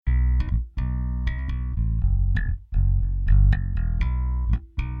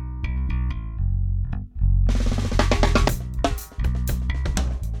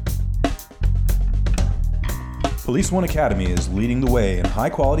Police One Academy is leading the way in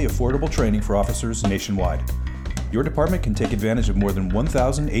high-quality, affordable training for officers nationwide. Your department can take advantage of more than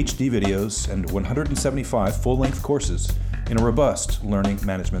 1,000 HD videos and 175 full-length courses in a robust learning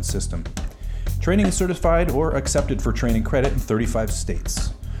management system. Training is certified or accepted for training credit in 35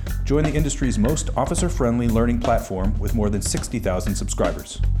 states. Join the industry's most officer-friendly learning platform with more than 60,000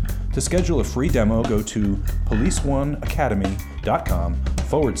 subscribers. To schedule a free demo, go to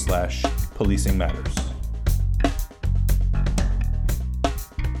policeoneacademy.com/policing matters.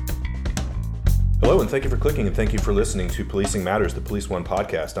 Hello, and thank you for clicking, and thank you for listening to Policing Matters, the Police One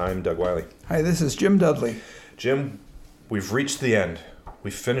podcast. I'm Doug Wiley. Hi, this is Jim Dudley. Jim, we've reached the end.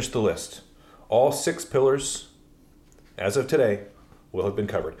 We've finished the list. All 6 pillars, as of today, will have been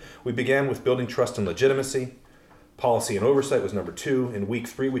covered. We began with building trust and legitimacy. Policy and oversight was number 2. In week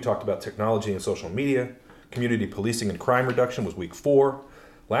 3, we talked about technology and social media. Community policing and crime reduction was week 4.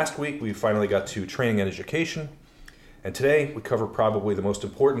 Last week, we finally got to training and education. And today, we cover probably the most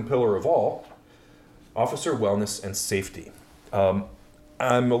important pillar of all, officer wellness and safety. I'm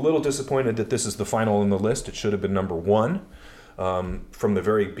a little disappointed that this is the final on the list. It should have been number 1 from the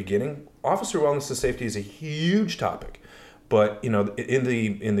very beginning. Officer wellness and safety is a huge topic, but in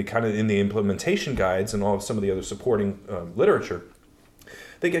the implementation guides and some of the other supporting literature,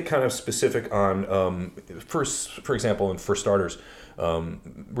 they get kind of specific on for example, and for starters,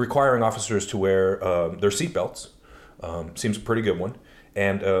 requiring officers to wear their seatbelts. Seems a pretty good one.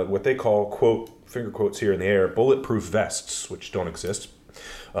 And what they call, quote, finger quotes here in the air, bulletproof vests, which don't exist.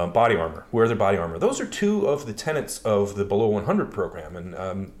 Body armor, wear their body armor. Those are 2 of the tenets of the Below 100 program, and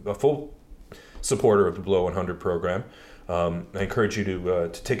a full supporter of the Below 100 program. I encourage you to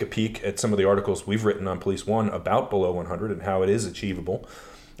take a peek at some of the articles we've written on Police One about Below 100 and how it is achievable.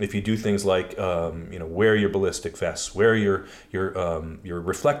 If you do things like, wear your ballistic vests, wear your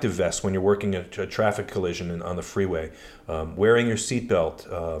reflective vest when you're working a traffic collision on the freeway, wearing your seatbelt,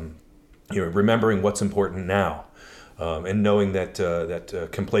 remembering what's important now, and knowing that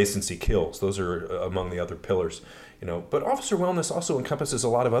complacency kills. Those are among the other pillars. But officer wellness also encompasses a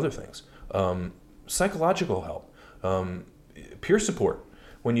lot of other things: psychological help, peer support.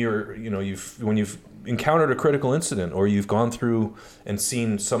 When you've encountered a critical incident, or you've gone through and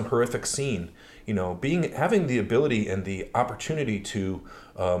seen some horrific scene, having the ability and the opportunity to,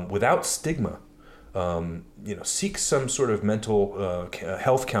 without stigma, seek some sort of mental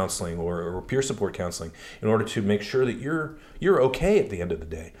health counseling or peer support counseling in order to make sure that you're okay at the end of the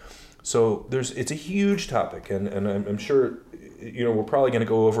day. So it's a huge topic, and I'm sure we're probably going to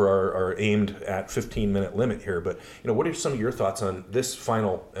go over our aimed at 15-minute limit here. But what are some of your thoughts on this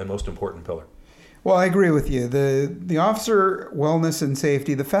final and most important pillar? Well, I agree with you. The officer wellness and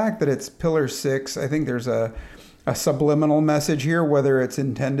safety, the fact that it's pillar 6, I think there's a subliminal message here, whether it's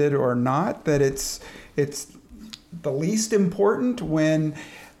intended or not, that it's the least important when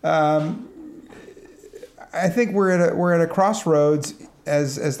I think we're at a crossroads,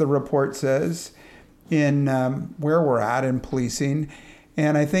 as the report says, in where we're at in policing.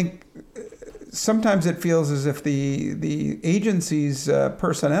 And I think sometimes it feels as if the agency's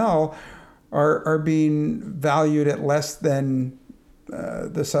personnel are being valued at less than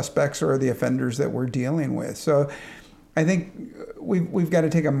the suspects or the offenders that we're dealing with. So I think we've got to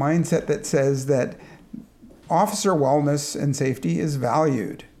take a mindset that says that officer wellness and safety is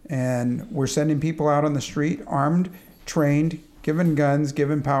valued. And we're sending people out on the street armed, trained, given guns,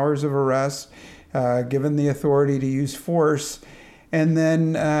 given powers of arrest, given the authority to use force. And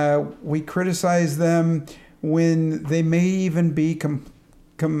then we criticize them when they may even be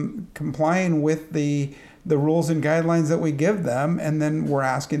complying with the rules and guidelines that we give them, and then we're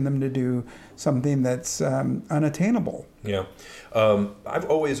asking them to do something that's unattainable. Yeah. I've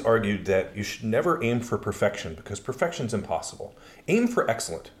always argued that you should never aim for perfection, because perfection's impossible. Aim for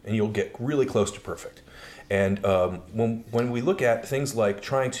excellent, and you'll get really close to perfect. And when we look at things like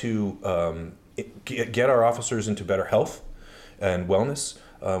trying to get our officers into better health and wellness,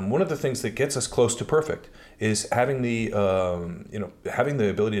 one of the things that gets us close to perfect is having the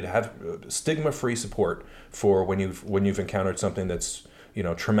ability to have stigma-free support for when you've encountered something that's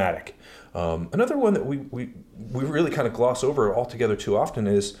traumatic. Another one that we really kind of gloss over altogether too often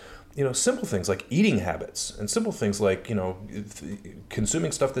is simple things like eating habits, and simple things like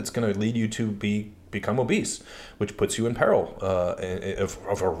consuming stuff that's going to lead you to become obese, which puts you in peril of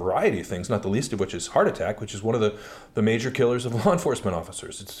a variety of things, not the least of which is heart attack, which is one of the major killers of law enforcement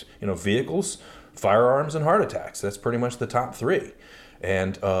officers. It's vehicles, firearms, and heart attacks. That's pretty much the top 3.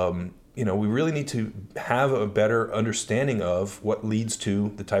 And we really need to have a better understanding of what leads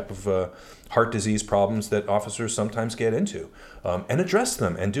to the type of heart disease problems that officers sometimes get into, and address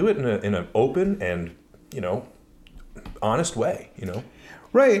them, and do it in an open and honest way, you know?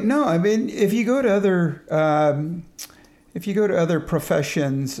 Right. No, I mean, if you go to other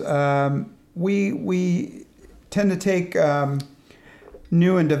professions, we tend to take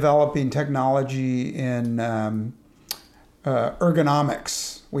new and developing technology in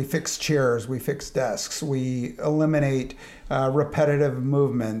ergonomics. We fix chairs, we fix desks, we eliminate repetitive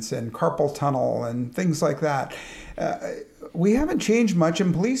movements and carpal tunnel and things like that. We haven't changed much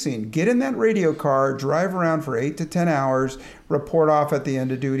in policing. Get in that radio car, drive around for 8 to 10 hours, report off at the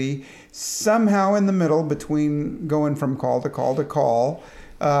end of duty. Somehow in the middle, between going from call to call to call,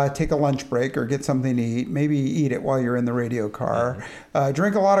 take a lunch break or get something to eat. Maybe eat it while you're in the radio car.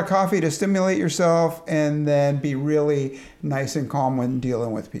 Drink a lot of coffee to stimulate yourself, and then be really nice and calm when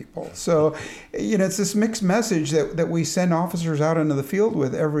dealing with people. So, it's this mixed message that we send officers out into the field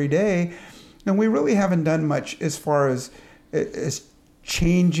with every day, and we really haven't done much as far as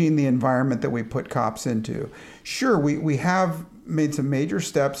changing the environment that we put cops into. Sure, we have made some major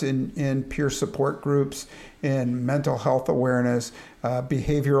steps in peer support groups, in mental health awareness,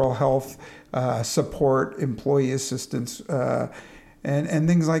 behavioral health support, employee assistance, and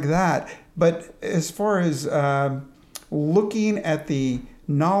things like that. But as far as looking at the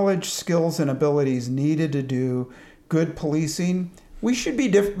knowledge, skills, and abilities needed to do good policing, we should be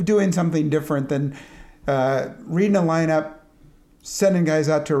doing something different than reading a lineup, sending guys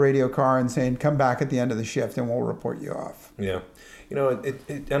out to a radio car and saying, come back at the end of the shift and we'll report you off. Yeah.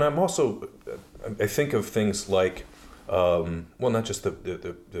 And I'm also, I think of things like, not just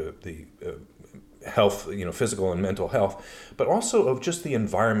the health, physical and mental health, but also of just the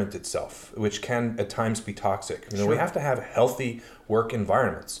environment itself, which can at times be toxic. Sure. We have to have healthy work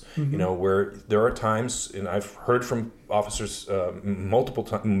environments, where there are times, and I've heard from officers multiple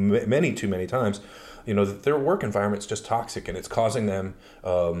times, many too many times, that their work environment's just toxic, and it's causing them,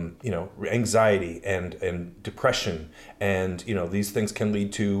 anxiety and depression, and these things can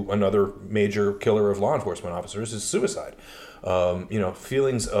lead to another major killer of law enforcement officers is suicide.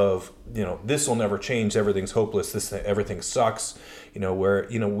 Feelings of this will never change, everything's hopeless, everything sucks. Where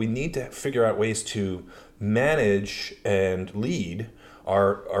we need to figure out ways to manage and lead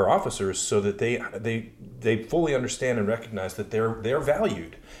our officers so that they fully understand and recognize that they're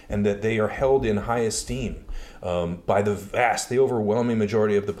valued and that they are held in high esteem by the overwhelming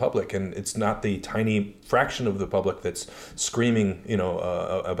majority of the public, and it's not the tiny fraction of the public that's screaming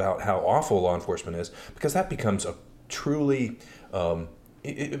about how awful law enforcement is, because that becomes a truly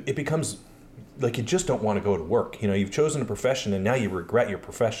it becomes like you just don't want to go to work. You've chosen a profession and now you regret your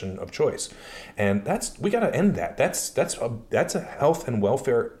profession of choice, and we got to end that. That's a health and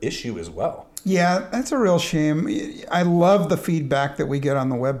welfare issue as well. Yeah, that's a real shame. I love the feedback that we get on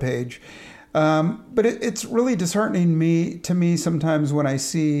the webpage, but it's really disheartening to me sometimes when I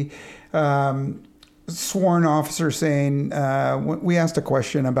see sworn officers saying, we asked a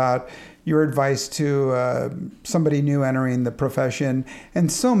question about your advice to somebody new entering the profession,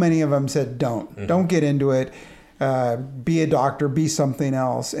 and so many of them said, don't get into it, be a doctor, be something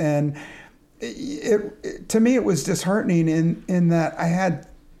else. And to me, it was disheartening in that I had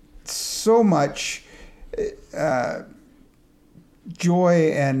so much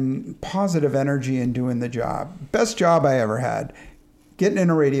joy and positive energy in doing the job. Best job I ever had, getting in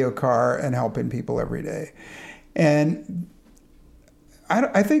a radio car and helping people every day. And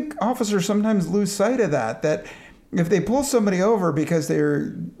I think officers sometimes lose sight of that if they pull somebody over because they're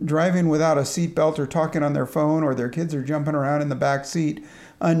driving without a seatbelt or talking on their phone, or their kids are jumping around in the back seat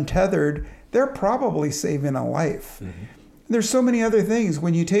untethered, they're probably saving a life. Mm-hmm. There's so many other things.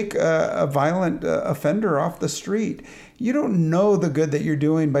 When you take a violent offender off the street, you don't know the good that you're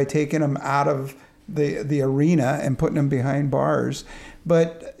doing by taking them out of the arena and putting them behind bars.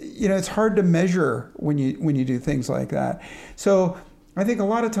 But it's hard to measure when you do things like that. So I think a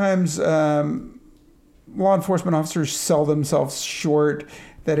lot of times law enforcement officers sell themselves short,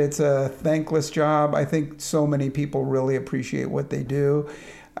 that it's a thankless job. I think so many people really appreciate what they do.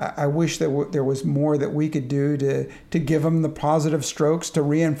 I wish that there was more that we could do to give them the positive strokes, to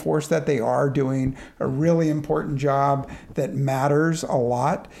reinforce that they are doing a really important job that matters a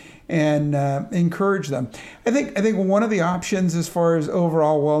lot, and encourage them. I think one of the options as far as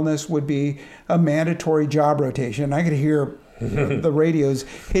overall wellness would be a mandatory job rotation. I could hear the radios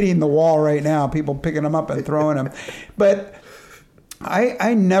hitting the wall right now, people picking them up and throwing them. But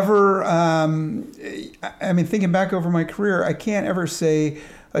I never, thinking back over my career, I can't ever say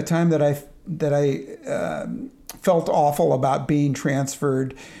a time that I felt awful about being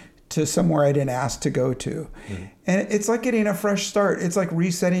transferred to somewhere I didn't ask to go to. Mm-hmm. And it's like getting a fresh start. It's like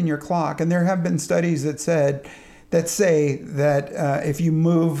resetting your clock. And there have been studies that said that say that if you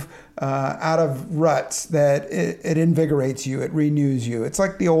move out of ruts, that it invigorates you, it renews you. It's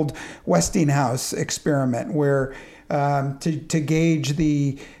like the old Westinghouse experiment where to gauge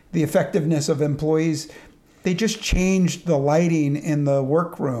the effectiveness of employees, they just changed the lighting in the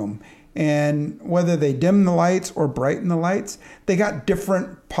workroom. And whether they dim the lights or brighten the lights, they got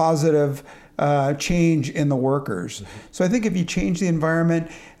different positive change in the workers. Mm-hmm. So I think if you change the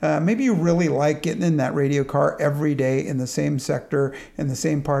environment, maybe you really like getting in that radio car every day in the same sector, in the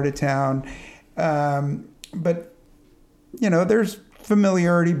same part of town. But, there's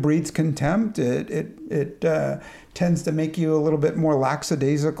familiarity breeds contempt. It tends to make you a little bit more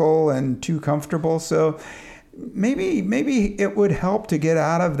lackadaisical and too comfortable. So maybe it would help to get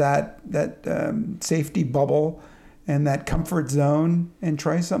out of that safety bubble and that comfort zone and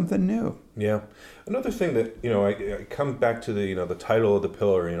try something new. Yeah. Another thing that, I come back to the title of the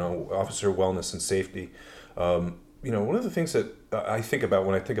pillar, officer wellness and safety. One of the things that I think about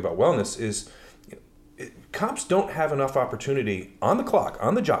when I think about wellness is cops don't have enough opportunity on the clock,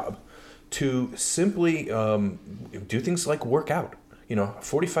 on the job, to simply do things like work out. A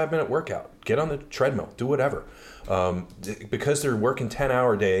 45-minute workout, get on the treadmill, do whatever. Because they're working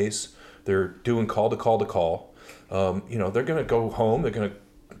 10-hour days, they're doing call to call to call. They're going to go home, they're going to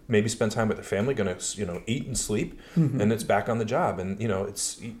maybe spend time with their family, going to, eat and sleep, mm-hmm. and it's back on the job. And,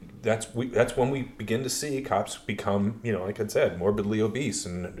 that's when we begin to see cops become, like I said, morbidly obese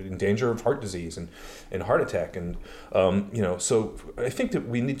and in danger of heart disease and heart attack. And, so I think that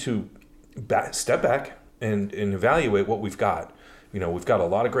we need to step back and evaluate what we've got. We've got a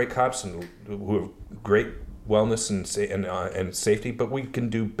lot of great cops who have great wellness and safety, but we can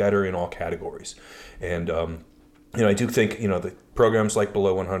do better in all categories. And I do think the programs like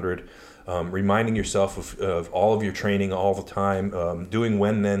Below 100, reminding yourself of all of your training all the time, doing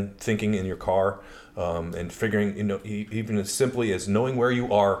when then thinking in your car, and figuring even as simply as knowing where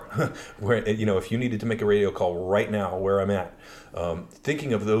you are, where if you needed to make a radio call right now where I'm at,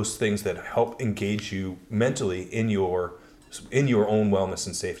 thinking of those things that help engage you mentally in your own wellness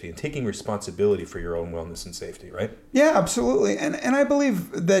and safety, and taking responsibility for your own wellness and safety, right? Yeah, absolutely. And I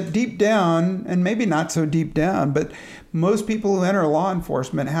believe that deep down, and maybe not so deep down, but most people who enter law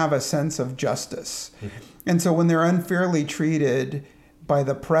enforcement have a sense of justice. Mm-hmm. And so when they're unfairly treated by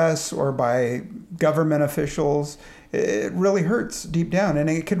the press or by government officials, it really hurts deep down, and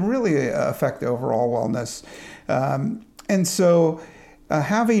it can really affect overall wellness. And so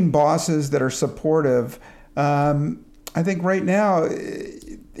having bosses that are supportive, I think right now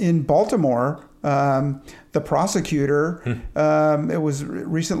in Baltimore, the prosecutor, it was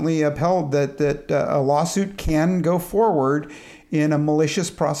recently upheld that a lawsuit can go forward in a malicious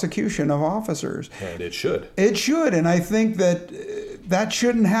prosecution of officers. And it should. It should, and I think that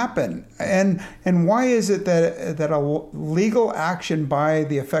shouldn't happen. And why is it that a legal action by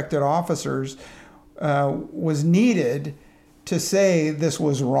the affected officers was needed to say this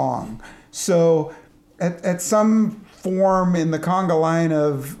was wrong? So at some form in the conga line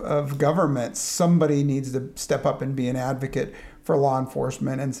of government, somebody needs to step up and be an advocate for law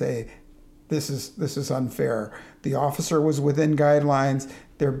enforcement and say, this is unfair. The officer was within guidelines,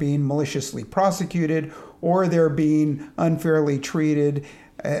 they're being maliciously prosecuted, or they're being unfairly treated.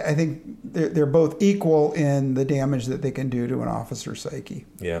 I think they're both equal in the damage that they can do to an officer's psyche.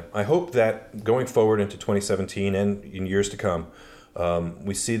 Yeah, I hope that going forward into 2017 and in years to come,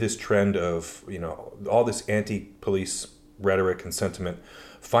 we see this trend of, all this anti-police rhetoric and sentiment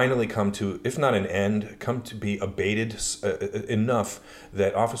finally come to, if not an end, come to be abated enough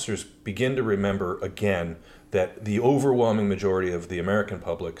that officers begin to remember again that the overwhelming majority of the American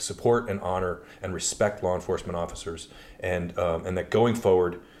public support and honor and respect law enforcement officers, and that going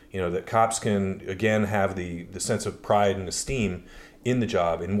forward, that cops can again have the sense of pride and esteem in the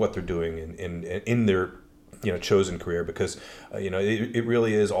job, in what they're doing, in their chosen career, because it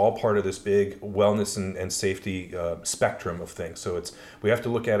really is all part of this big wellness and safety spectrum of things. So we have to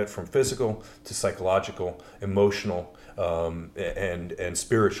look at it from physical to psychological, emotional, and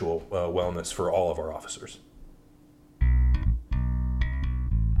spiritual wellness for all of our officers.